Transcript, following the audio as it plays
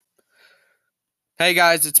Hey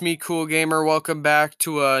guys, it's me, Cool Gamer. Welcome back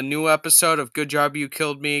to a new episode of Good Job You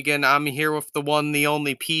Killed Me Again. I'm here with the one, the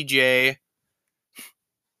only PJ Hey,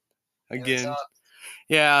 what's again. up?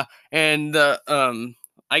 Yeah, and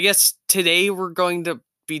I guess today we're going to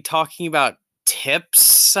be talking about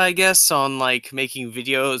tips, I guess, on like making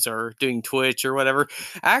videos or doing Twitch or whatever.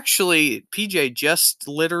 Actually, PJ just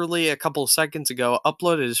literally a couple of seconds ago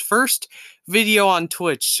uploaded his first video on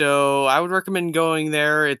Twitch, so I would recommend going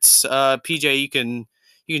there. It's PJ, you can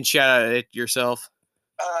shout out it yourself.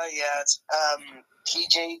 Yeah, it's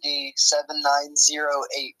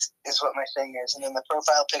PJD7908 is what my thing is, and then the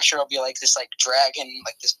profile picture will be like this, like dragon,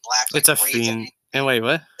 like this black, like It's a raven. fiend. And wait,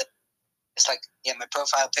 what? It's like my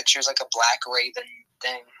profile picture is like a black raven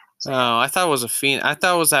thing. So, Oh, I thought it was a phoenix. I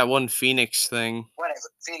thought it was that one phoenix thing. whatever,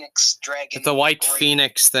 phoenix, dragon, The white raven,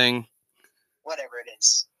 phoenix thing. whatever it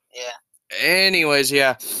is. Yeah. Anyways,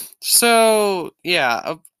 yeah. So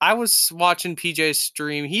yeah, I was watching PJ's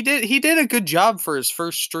stream. He did a good job for his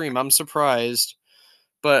first stream. I'm surprised,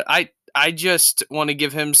 but I just want to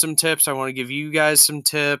give him some tips. I want to give you guys some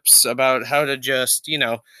tips about how to just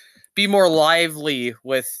be more lively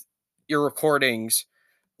with your recordings.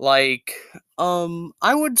 Like,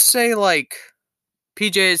 I would say like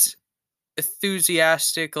PJ's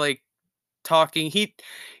enthusiastic, like talking. He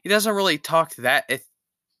doesn't really talk that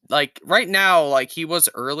like right now, like he was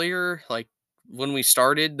earlier, like when we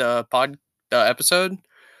started the episode,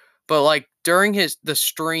 but like during the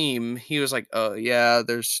stream, he was like, "Oh yeah,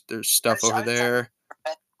 there's stuff over there."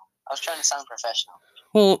 I was trying to sound professional.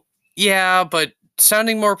 Well, yeah, but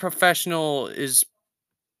sounding more professional is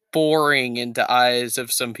boring in the eyes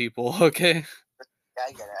of some people. Okay. Yeah,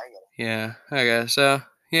 I get it. I get it. Yeah. Okay. So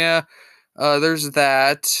yeah. There's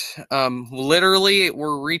that. Literally,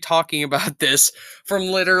 we're re-talking about this from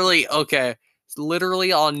literally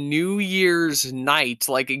on New Year's night,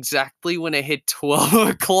 like exactly when it hit 12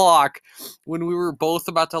 o'clock, when we were both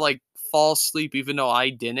about to like fall asleep, even though I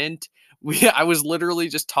didn't. I was literally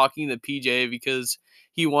just talking to PJ because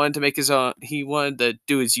he wanted to make he wanted to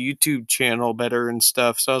do his YouTube channel better and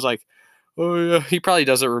stuff. So I was like, oh yeah, he probably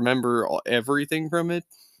doesn't remember everything from it,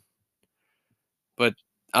 but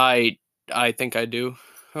I I think I do.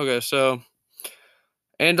 Okay, so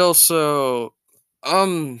and also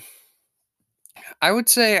um I would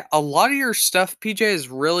say a lot of your stuff, PJ, is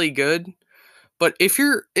really good, but if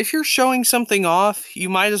you're showing something off, you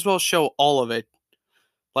might as well show all of it.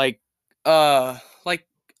 Like like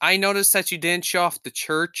I noticed that you didn't show off the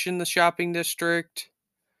church in the shopping district.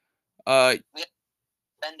 Uh We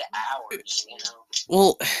spend hours,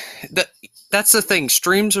 well, that that's the thing.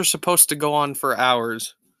 Streams are supposed to go on for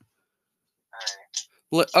hours.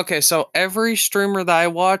 Okay, so every streamer that I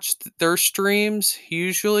watch, their streams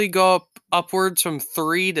usually go up upwards from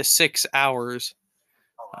 3 to 6 hours.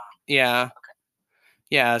 Oh wow. Yeah,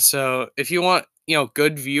 yeah. So if you want,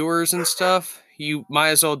 good viewers and stuff, you might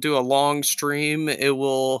as well do a long stream.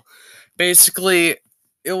 Basically,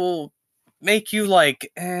 it will make you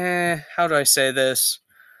like, how do I say this?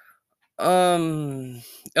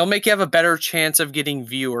 It'll make you have a better chance of getting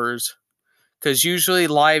viewers because usually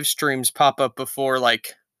live streams pop up before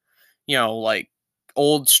like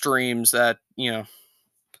old streams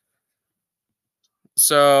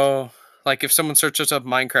so like if someone searches up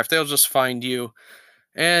Minecraft, they'll just find you.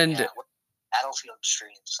 And Yeah, Battlefield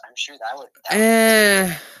streams. I'm sure that would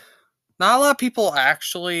eh, not a lot of people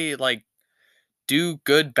actually like do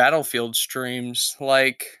good Battlefield streams.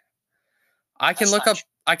 Like I can That's look not up true.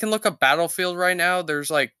 I can look up Battlefield right now.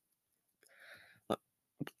 There's like,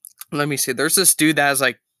 let me see. There's this dude that has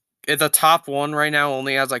like at the top one right now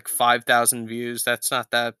only has like 5,000 views. That's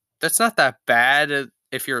not that bad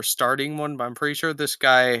if you're starting one, but I'm pretty sure this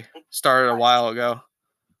guy started a while ago.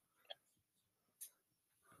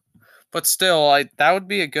 But still, that would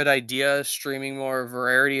be a good idea, streaming more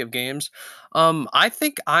variety of games. I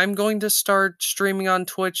think I'm going to start streaming on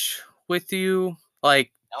Twitch with you,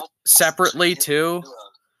 like That was awesome. separately too. Yeah.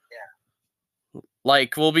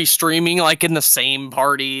 Like we'll be streaming like in the same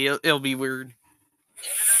party. It'll be weird. Yeah,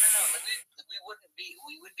 no. Like,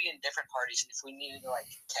 we would be in different parties, and if we needed to like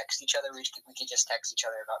text each other, we could just text each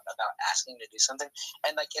other about asking to do something.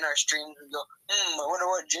 And like in our stream, we'd go, I wonder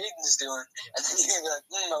what Jaden's doing, and then you'd be like,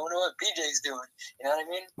 I wonder what PJ's doing. You know what I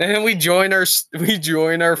mean? And then we join our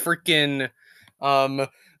freaking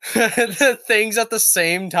the things at the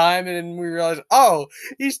same time, and we realize, oh,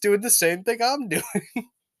 he's doing the same thing I'm doing.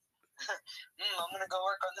 I'm gonna go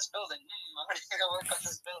work on this building. I'm gonna go work on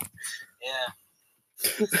this building. Yeah.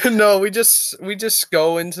 No, we just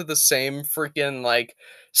go into the same freaking like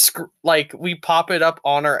like we pop it up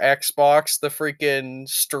on our Xbox, the freaking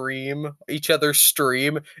stream, each other's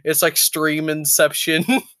stream. It's like stream inception.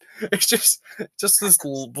 It's just this.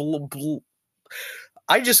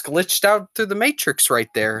 I just glitched out through the Matrix right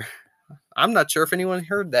there. I'm not sure if anyone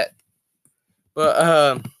heard that,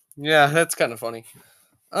 but yeah, that's kind of funny.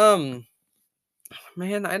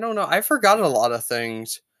 Man, I don't know. I forgot a lot of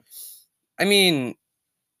things. I mean,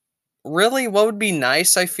 really, what would be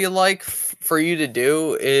nice, I feel like, for you to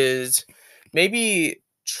do is maybe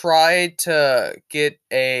try to get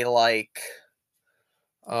a, like,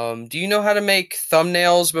 do you know how to make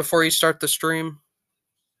thumbnails before you start the stream?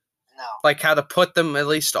 No. Like, how to put them at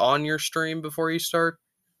least on your stream before you start?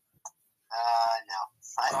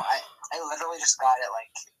 No. I literally just got it,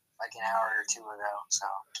 like an hour or two ago, so...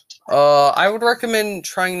 I would recommend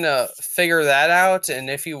trying to figure that out, and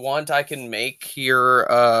if you want, I can make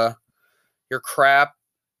your crap.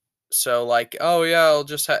 So like, oh yeah,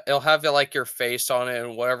 it'll have like your face on it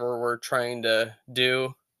and whatever we're trying to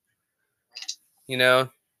do. You know,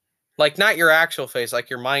 like not your actual face, like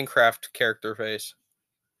your Minecraft character face.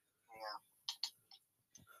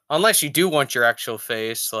 Yeah. Unless you do want your actual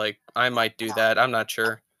face, like I might do that. I'm not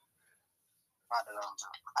sure. Not at all. No.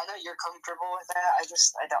 I know you're comfortable with that. I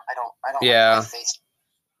don't Yeah. like my face.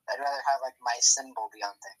 I'd rather have like my symbol be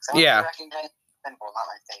on things. I Yeah. want to recognize the symbol, not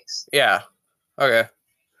my face. Yeah. Okay.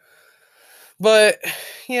 But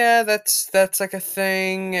yeah, that's like a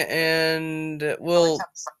thing, and we'll.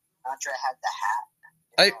 Sinatra had the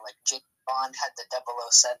hat. You know, like James Bond had the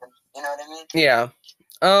 007. You know what I mean? Yeah.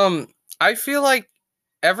 I feel like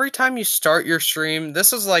every time you start your stream,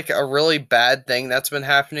 this is like a really bad thing that's been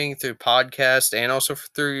happening through podcasts and also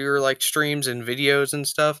through your like streams and videos and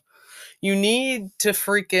stuff. You need to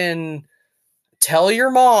freaking tell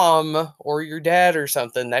your mom or your dad or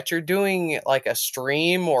something that you're doing like a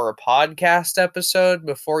stream or a podcast episode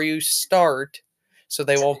before you start so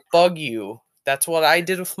they won't bug you. That's what I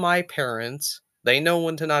did with my parents. They know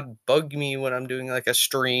when to not bug me when I'm doing like a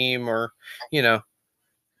stream or, you know.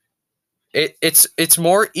 It's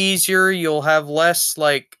more easier. You'll have less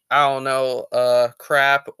like, I don't know,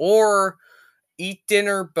 crap, or eat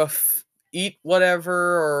dinner eat whatever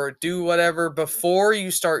or do whatever before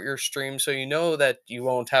you start your stream, so you know that you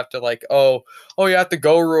won't have to like, oh you have to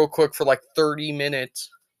go real quick for like 30 minutes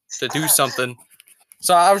to do something.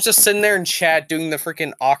 So I was just sitting there in chat doing the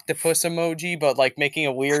freaking octopus emoji, but like making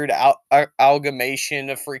a weird amalgamation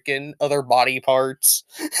of freaking other body parts.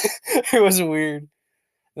 It was weird.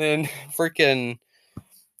 Then freaking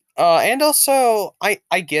and also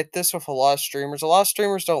I get this with a lot of streamers. A lot of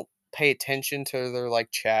streamers don't pay attention to their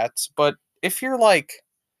like chats, but if you're like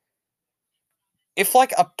if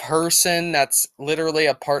like a person that's literally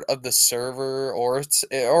a part of the server, or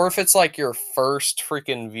if it's like your first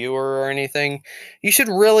freaking viewer or anything, you should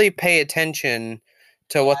really pay attention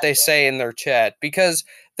to what they say in their chat, because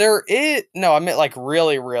I meant like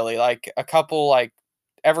really like a couple like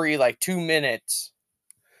every like 2 minutes,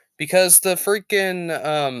 because the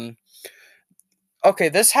freaking okay,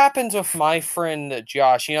 this happens with my friend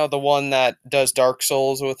Josh, you know, the one that does Dark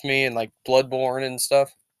Souls with me and like Bloodborne and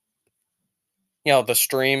stuff. You know, the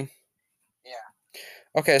stream.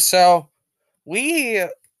 Yeah. Okay, so I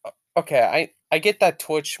get that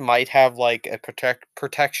Twitch might have like a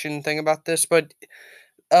protection thing about this, but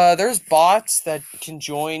there's bots that can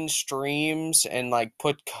join streams and like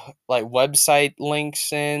put like website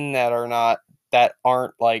links in that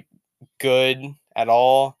aren't like good at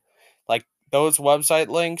all. Like those website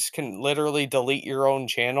links can literally delete your own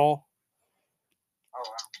channel. Oh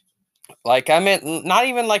wow. Like I meant not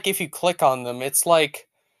even like if you click on them, it's like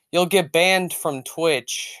you'll get banned from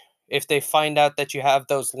Twitch if they find out that you have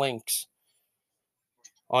those links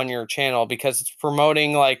on your channel, because it's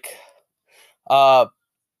promoting like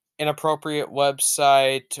inappropriate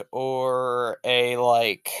website, or a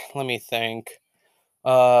like, let me think,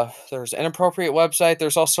 there's inappropriate website,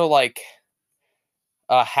 there's also like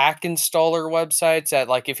hack installer websites that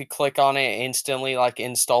like if you click on it, it instantly like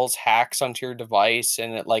installs hacks onto your device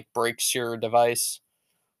and it like breaks your device.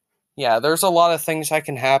 Yeah, there's a lot of things that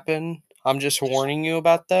can happen. I'm just warning you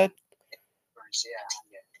about that.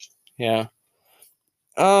 Yeah.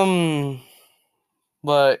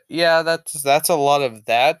 But yeah, that's a lot of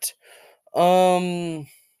that.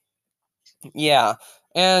 Yeah.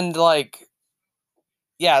 And like,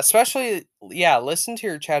 yeah, especially, yeah, listen to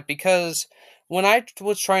your chat, because when I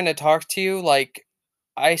was trying to talk to you, like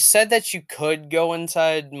I said that you could go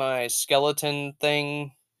inside my skeleton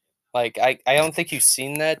thing. Like I don't think you've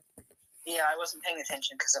seen that. Yeah, I wasn't paying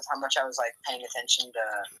attention because of how much I was like paying attention to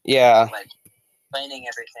Yeah. like planning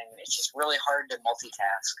everything. It's just really hard to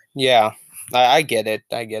multitask. Yeah. I get it.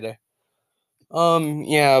 I get it.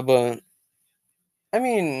 Yeah, but I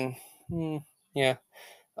mean, yeah.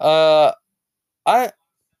 Uh, I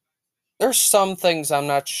there's some things I'm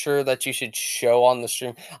not sure that you should show on the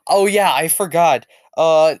stream. Oh yeah, I forgot.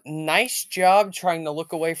 Nice job trying to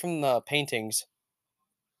look away from the paintings.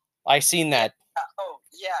 I seen Yeah. that. Oh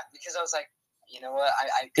yeah, because I was like, you know what?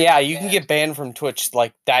 I could Yeah, get you can banned. get banned from Twitch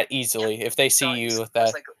like that easily if they see So you with I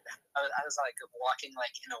was that. like, I was like walking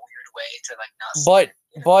like in a weird way to like not see But it.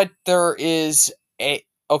 You know? but there is a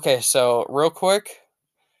okay, so real quick,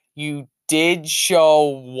 you did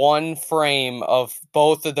show one frame of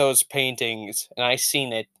both of those paintings, and I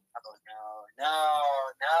seen it.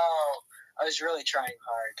 Oh no! I was really trying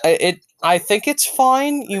hard. I think it's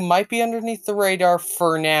fine. You might be underneath the radar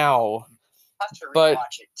for now, I'll have to but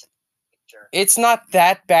rewatch it to make sure. it's not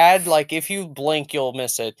that bad. Like if you blink, you'll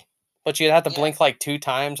miss it. But you'd have to Yeah. blink like 2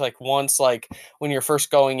 times, like once like when you're first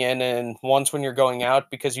going in and once when you're going out,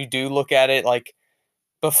 because you do look at it like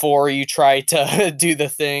before you try to do the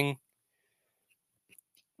thing.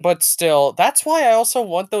 But still, that's why I also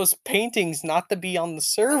want those paintings not to be on the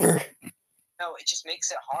server. No, it just makes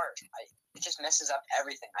it hard. It just messes up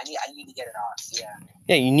everything. I need to get it off. Yeah.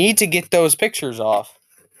 Yeah, you need to get those pictures off.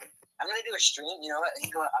 I'm gonna do a stream. You know what? I'm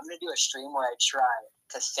gonna do a stream where I try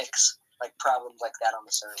to fix like problems like that on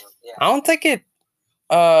the server. Yeah. I don't think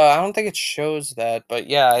it shows that, but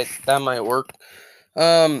yeah, that might work.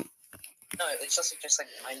 No, it's just like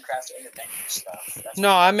Minecraft independent stuff. That's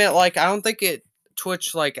No, I meant like I don't think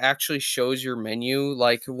Twitch like actually shows your menu.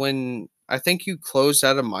 Like when I think you closed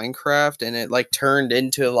out of Minecraft and it like turned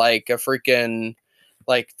into like a freaking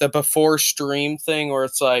like the before stream thing where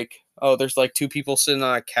it's like, oh, there's like 2 people sitting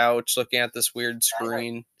on a couch looking at this weird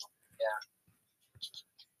screen.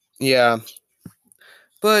 Yeah.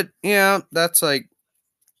 But yeah, that's like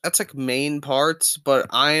main parts, but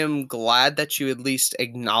I am glad that you at least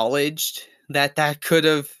acknowledged that that could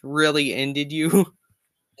have really ended you.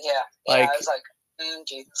 Yeah. Like, I was like,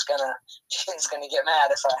 Jaden's gonna get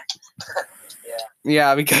mad if I.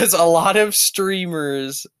 yeah, because a lot of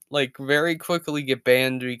streamers like very quickly get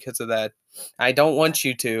banned because of that. I don't want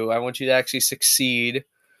you to. I want you to actually succeed.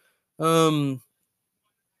 And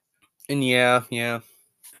yeah. The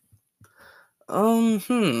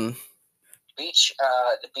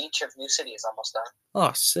beach of New City is almost done.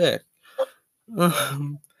 Oh, sick.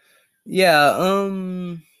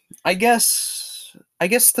 Yeah, I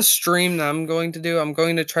guess the stream that I'm going to do, I'm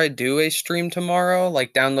going to try to do a stream tomorrow,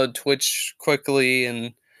 like download Twitch quickly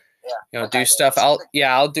and do stuff.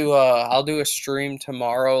 I'll do a stream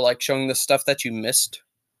tomorrow, like showing the stuff that you missed.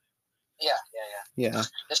 Yeah.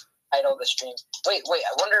 Just title the stream. Wait,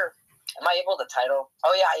 I wonder, am I able to title?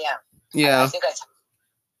 Oh yeah, I am. Yeah. I think I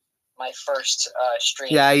my first stream.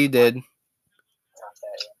 Yeah, you did.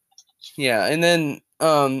 Yeah, and then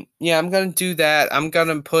yeah, I'm gonna do that. I'm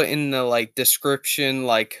gonna put in the like description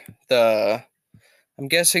like I'm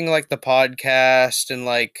guessing like the podcast and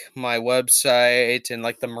like my website and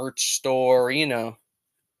like the merch store,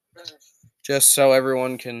 just so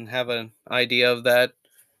everyone can have an idea of that.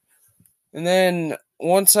 And then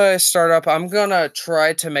once I start up, I'm gonna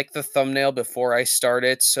try to make the thumbnail before I start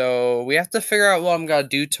it. So we have to figure out what I'm gonna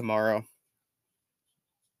do tomorrow.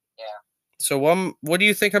 Yeah. So what do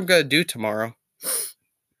you think I'm gonna do tomorrow?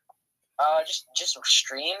 Just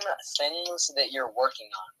stream things that you're working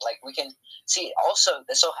on. Like we can see. Also,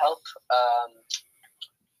 this will help.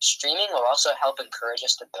 Streaming will also help encourage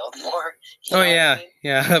us to build more. Oh yeah,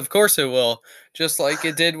 yeah. Of course it will. Just like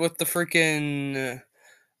it did with the freaking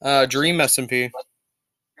Dream SMP.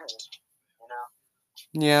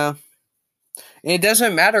 Yeah. It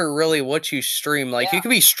doesn't matter really what you stream. Like you could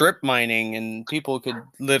be strip mining and people could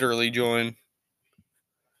literally join.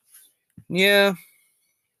 Yeah.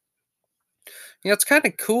 Yeah, it's kind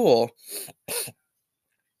of cool.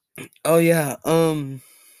 Oh yeah. Oh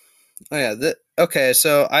yeah. Okay,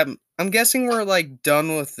 so I'm guessing we're like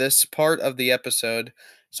done with this part of the episode.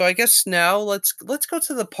 So I guess now let's go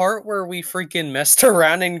to the part where we freaking messed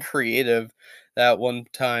around in creative that one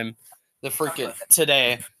time. The freaking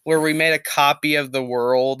today where we made a copy of the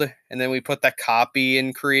world and then we put that copy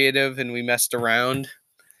in creative and we messed around.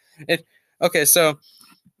 Okay, so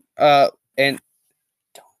and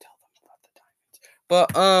don't tell them about the diamonds. But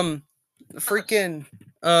freaking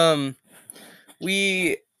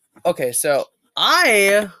okay, so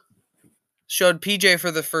I showed PJ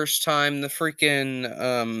for the first time the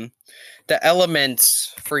freaking the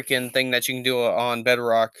elements freaking thing that you can do on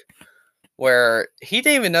Bedrock, where he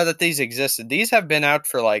didn't even know that these existed. These have been out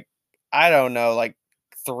for like, I don't know, like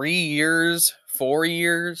 3 years, 4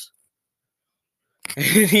 years.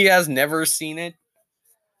 He has never seen it.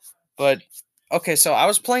 But okay, so I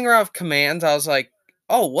was playing around with commands. I was like,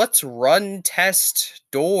 oh, what's run test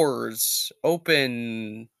doors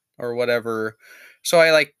open or whatever. So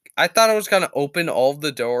I thought I was gonna open all of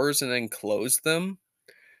the doors and then close them.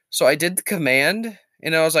 So I did the command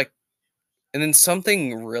and I was like, and then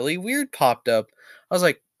something really weird popped up. I was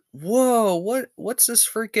like, "Whoa, what's this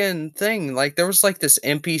freaking thing?" Like there was like this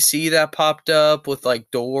NPC that popped up with like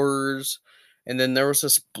doors, and then there was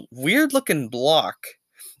this weird looking block.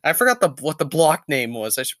 I forgot what the block name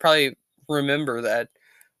was. I should probably remember that.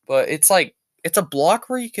 But it's a block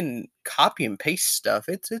where you can copy and paste stuff.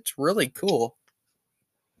 It's really cool.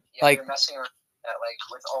 Yeah, we Like were messing around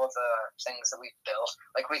like with all the things that we built.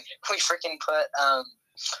 Like we freaking put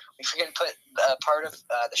part of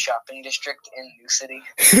the shopping district in New City.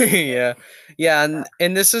 yeah. Yeah,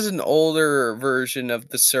 and this is an older version of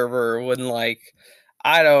the server when like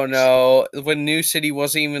I don't know, when New City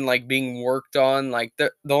wasn't even like being worked on, like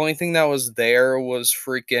the only thing that was there was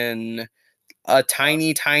freaking a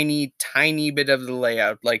tiny bit of the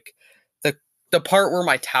layout, like the the part where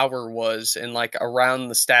my tower was and like around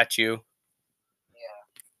the statue.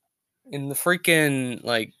 Yeah. In the freaking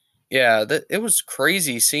like yeah, that it was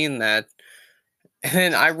crazy seeing that. And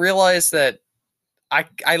then I realized that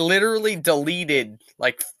I literally deleted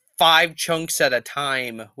like 5 chunks at a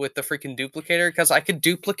time with the freaking duplicator because I could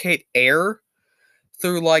duplicate air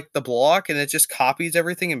through like the block and it just copies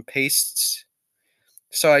everything and pastes.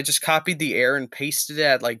 So I just copied the air and pasted it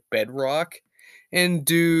at like bedrock. And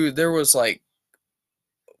dude, there was like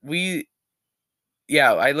we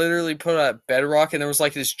yeah, I literally put a bedrock and there was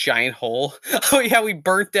like this giant hole. Oh yeah, we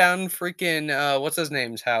burnt down freaking what's his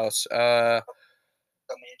name's house? The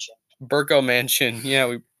mansion. Burko Mansion.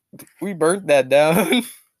 Yeah, we burnt that down.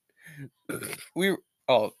 we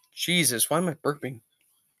oh Jesus, why am I burping?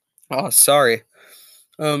 Oh sorry.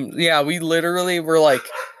 Yeah, we literally were like,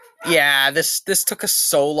 yeah, this took us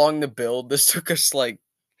so long to build. This took us like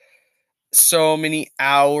so many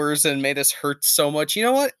hours and made us hurt so much. You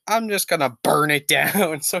know what? I'm just gonna burn it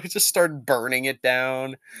down. So I just started burning it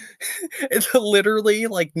down. It literally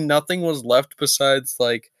like nothing was left besides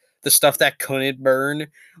like the stuff that couldn't burn.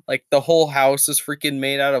 Like the whole house is freaking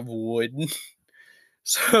made out of wood.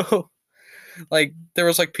 So like there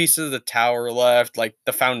was like pieces of the tower left, like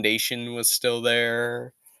the foundation was still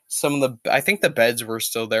there. Some of the I think the beds were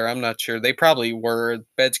still there. I'm not sure. They probably were.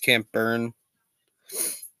 Beds can't burn.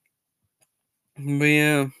 But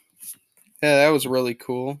yeah. Yeah, that was really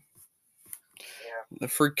cool. Yeah. The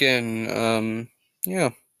freaking yeah.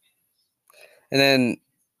 And then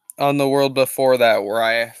on the world before that where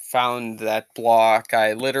I found that block,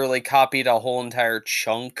 I literally copied a whole entire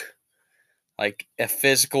chunk, like a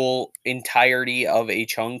physical entirety of a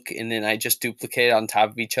chunk, and then I just duplicated on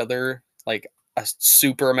top of each other like a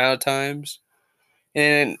super amount of times.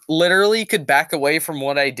 And literally could back away from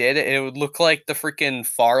what I did, and it would look like the freaking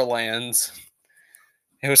far lands.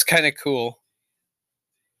 It was kind of cool.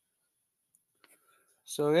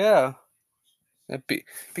 So yeah,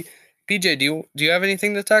 PJ, do you have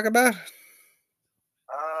anything to talk about?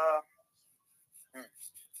 Uh. hmm,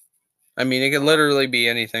 I mean, it could literally be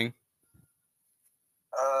anything.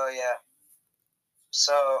 Yeah.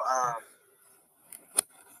 So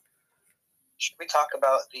should we talk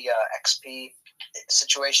about the XP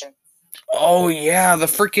situation? Oh yeah, the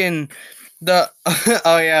freaking the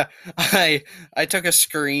oh yeah, I took a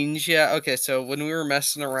screenshot. Okay, so when we were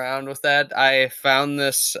messing around with that, I found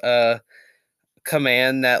this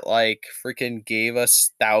command that like freaking gave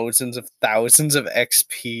us thousands of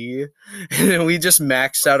XP, and we just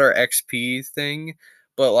maxed out our XP thing.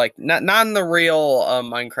 But like not in the real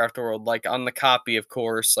Minecraft world, like on the copy, of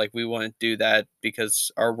course. Like we wouldn't do that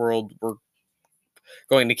because our world we're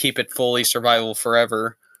going to keep it fully survival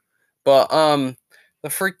forever. But the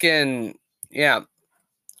freaking yeah,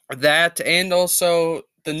 that and also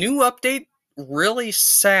the new update really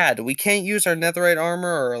sad. We can't use our netherite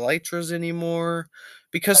armor or elytras anymore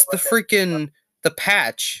because the freaking the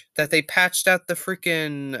patch that they patched out the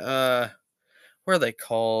freaking what are they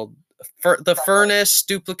called? The furnace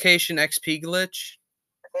duplication XP glitch.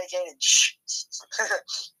 Okay, Jaden. Shh.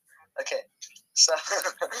 Okay. So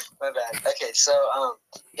my bad. Okay, so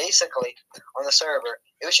basically on the server,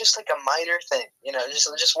 it was just like a minor thing, you know,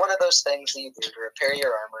 just one of those things that you do to repair your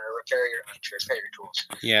armor, or repair your tools.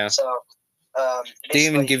 Yeah. So they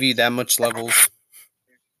even give you that much levels.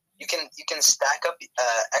 You can stack up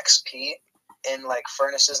XP in like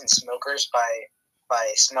furnaces and smokers by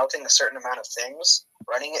smelting a certain amount of things,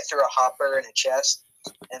 running it through a hopper and a chest,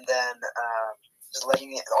 and then just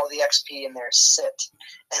letting all the XP in there sit,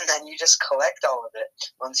 and then you just collect all of it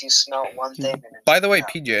once you smelt one thing. By the way,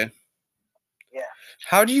 PJ, Yeah.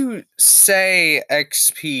 How do you say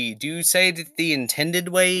XP? Do you say it the intended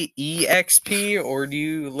way, EXP, or do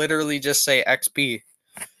you literally just say XP?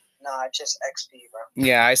 Nah, just XP, bro.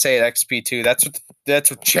 Yeah, I say XP too. That's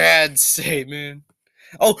what Chads say, man.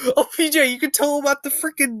 Oh, PJ, you can tell about the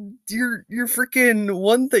freaking your freaking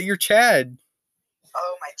one that you're Chad.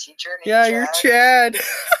 Oh, my teacher named Yeah, Chad. you're Chad.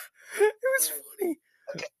 It was Dude, funny,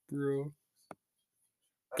 okay. bro. Okay,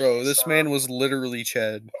 Bro, this so man was literally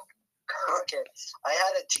Chad. okay, I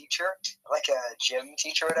had a teacher, like a gym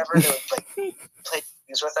teacher, or whatever, that would like play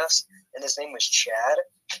games with us, and his name was Chad,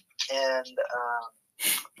 and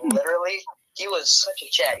literally. He was such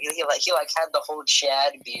a Chad. He had the whole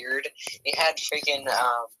Chad beard. He had freaking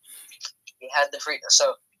he had the freak.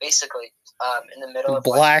 So basically, in the middle of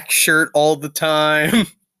Black shirt all the time.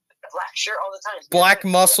 black shirt all the time. Black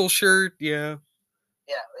muscle shirt, yeah.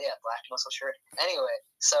 Yeah, black muscle shirt. Anyway,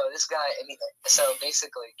 so this guy, so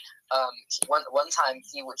basically, one time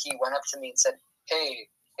he went up to me and said, "Hey,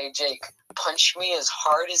 Jake, punch me as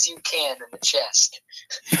hard as you can in the chest."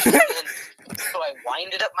 And so I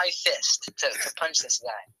winded up my fist to punch this guy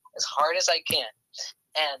as hard as I can,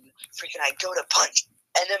 and freaking I go to punch.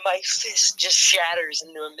 And then my fist just shatters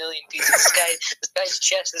into a million pieces. This guy's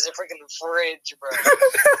chest is a freaking fridge,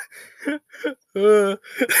 bro.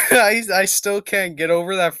 I still can't get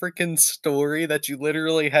over that freaking story that you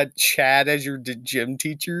literally had Chad as your gym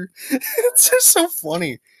teacher. It's just so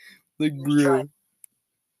funny. Like, bro.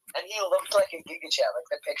 And he looked like a Giga Chad. Like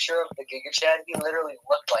the picture of the Giga Chad, he literally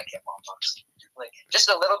looked like him almost. Like just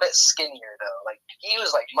a little bit skinnier though. Like he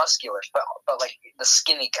was like muscular, but like the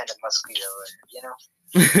skinny kind of muscular, you know.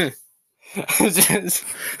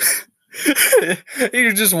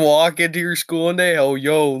 You just walk into your school one day. Oh,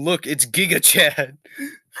 yo, look, it's Giga Chad.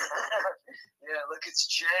 Yeah, look, it's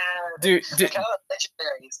Chad. Dude, like how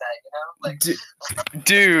legendary is that? You know, like,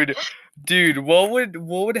 dude,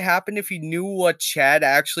 what would happen if you knew what Chad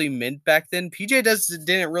actually meant back then? PJ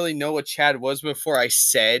didn't really know what Chad was before I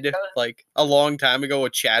said like a long time ago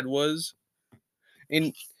what Chad was.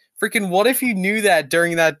 And freaking, what if you knew that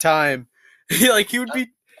during that time? Like, he would be.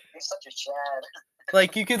 He's such a Chad.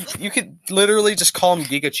 Like, you could literally just call him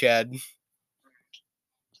Giga Chad.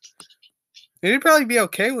 He'd probably be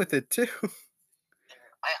okay with it too.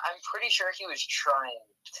 I'm pretty sure he was trying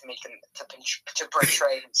to make him to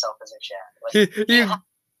portray himself as a Chad.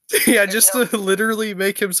 Like, yeah, just to literally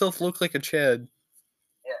make himself look like a Chad.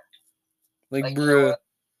 Yeah. Like, bro. You know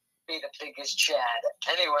be the biggest Chad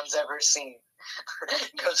anyone's ever seen.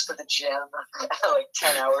 Goes to the gym like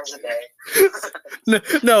 10 hours a day.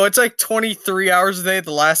 no, it's like 23 hours a day.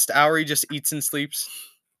 The last hour he just eats and sleeps.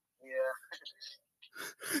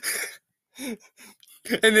 Yeah.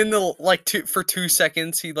 And then for 2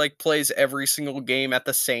 seconds he like plays every single game at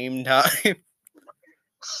the same time.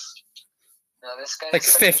 No, this guy like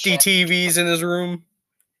 50 TVs in his room.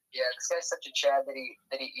 Yeah, this guy's such a Chad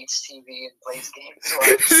that he eats TV and plays games.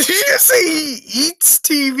 Did you just say he eats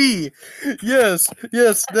TV? Yes,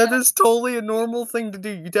 that is totally a normal thing to do.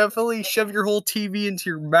 You definitely shove your whole TV into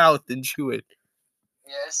your mouth and chew it.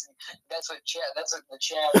 Yes, that's what the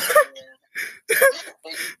Chad do. They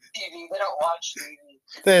eat TV. They don't watch TV.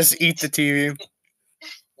 They just eat the TV.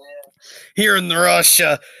 Yeah. Here in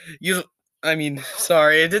Russia,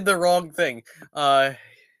 sorry, I did the wrong thing.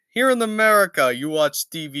 Here in America, you watch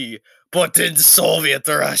TV, but in Soviet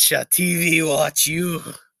Russia, TV watch you.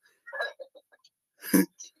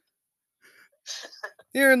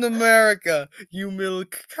 Here in America, you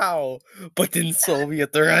milk cow, but in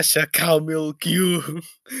Soviet Russia, cow milk you.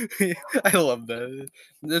 I love that.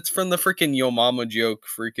 It's from the freaking Yo Mama Joke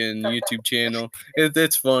freaking YouTube channel.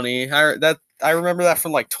 It's funny. I remember that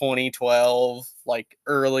from like 2012, like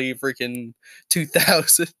early freaking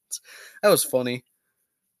 2000s. That was funny.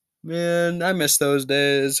 Man, I miss those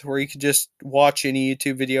days where you could just watch any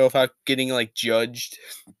YouTube video without getting like judged.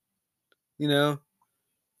 You know?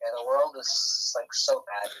 Yeah, the world is like so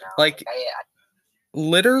bad now. Like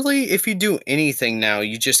literally, if you do anything now,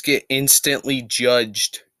 you just get instantly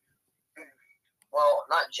judged. Well,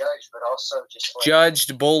 not judged, but also just like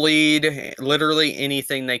judged, bullied, literally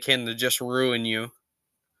anything they can to just ruin you.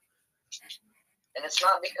 And it's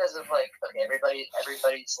not because of like everybody's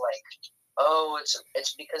like, oh,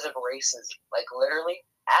 it's because of racism. Like literally,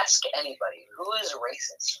 ask anybody who is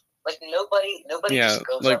racist. Like nobody just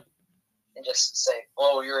goes up and just say,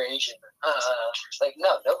 "Oh, you're Asian." Like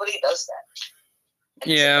no, nobody does that.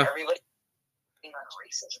 And yeah. Everybody being on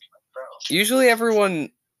racism, like, bro. Usually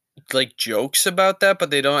everyone like jokes about that,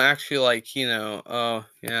 but they don't actually oh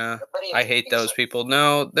yeah, I hate those people.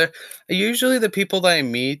 No, they're usually the people that I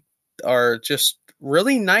meet are just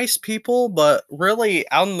really nice people, but really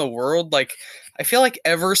out in the world, like I feel like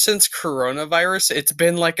ever since coronavirus, it's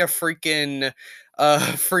been like a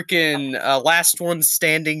last one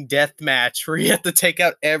standing death match where you have to take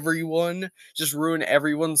out everyone, just ruin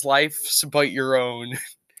everyone's life but your own.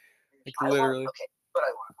 Like I want literally. okay. What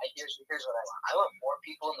I want. Here's what I want. I want more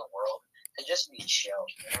people in the world to just be chill.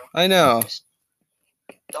 You know, I know. just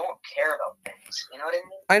don't care about things. You know what I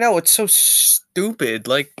mean? I know, it's so stupid.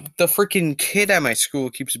 Like the freaking kid at my school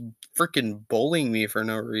keeps freaking bullying me for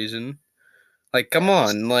no reason. Like, come Yeah,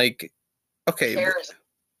 just on, like, okay, who cares?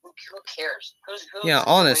 Who cares? yeah, Who wakes up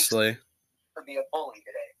honestly, to be a bully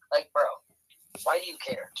today? Like, bro, why do you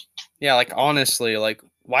care? yeah, like honestly, like,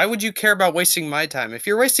 why would you care about wasting my time? If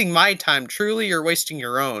you're wasting my time, truly, you're wasting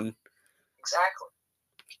your own. Exactly.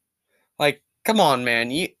 Like, come on, man,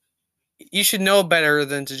 you should know better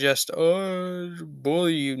than to just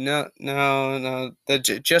bully you. No, no, no. That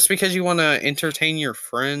just because you want to entertain your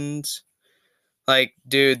friends, like,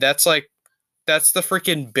 dude, that's the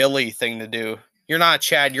freaking Billy thing to do. You're not a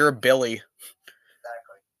Chad, you're a Billy.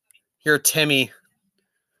 Exactly. You're a Timmy.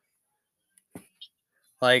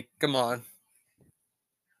 Like, come on.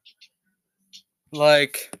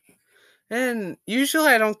 Like, and usually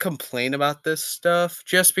I don't complain about this stuff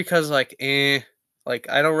just because, like, like,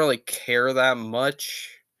 I don't really care that much.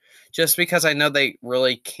 Just because I know they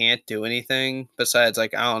really can't do anything besides,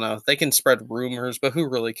 like, I don't know. They can spread rumors, but who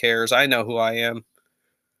really cares? I know who I am.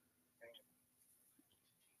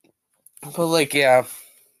 But, like, yeah.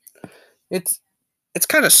 It's it's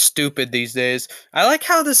kind of stupid these days. I like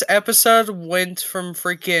how this episode went from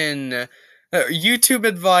freaking YouTube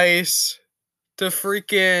advice to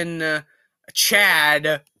freaking Chad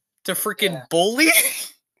to Yeah. freaking bully.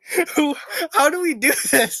 Who? How do we do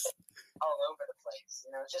this? All over the place.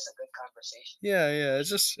 You know, it's just a good conversation. Yeah.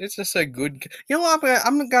 It's just a good. You know what?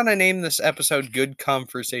 I'm gonna name this episode "Good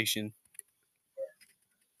Conversation."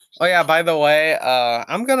 Oh yeah. By the way,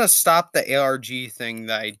 I'm gonna stop the ARG thing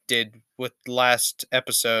that I did with last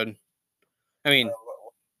episode. I mean,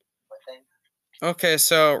 What thing? okay,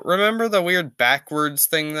 so remember the weird backwards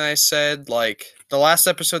thing that I said? Like the last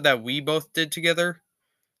episode that we both did together?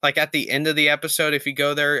 Like at the end of the episode, if you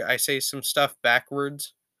go there, I say some stuff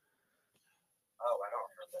backwards. Oh, I don't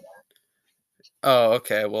remember that. Oh,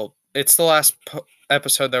 okay. Well, it's the last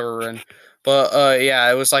episode that we're in. But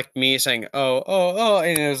yeah, it was like me saying, oh,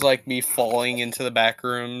 and it was like me falling into the back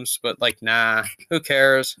rooms. But like, nah, who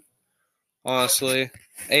cares? Honestly.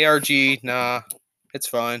 ARG, nah, it's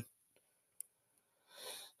fine.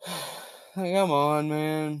 Come on,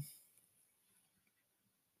 man.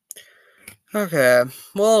 Okay.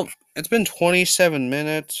 Well, it's been 27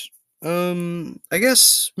 minutes. I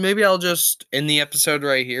guess maybe I'll just end the episode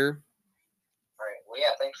right here. All right. Well,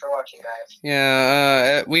 yeah. Thanks for watching, guys.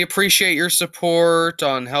 Yeah, we appreciate your support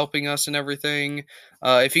on helping us and everything.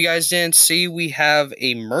 If you guys didn't see, we have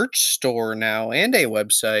a merch store now and a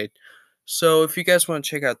website. So if you guys want to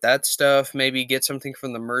check out that stuff, maybe get something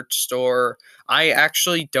from the merch store. I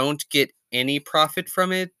actually don't get any profit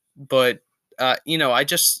from it, but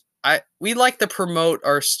we like to promote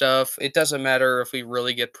our stuff. It doesn't matter if we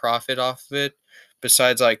really get profit off of it.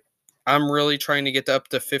 Besides, like, I'm really trying to get up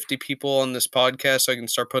to 50 people on this podcast so I can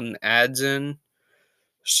start putting ads in.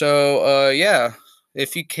 So, yeah,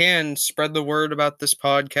 if you can spread the word about this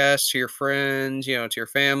podcast to your friends, to your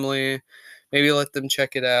family, maybe let them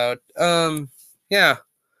check it out. Yeah,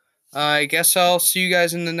 I guess I'll see you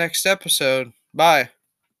guys in the next episode. Bye.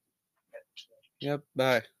 Yep,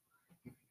 bye.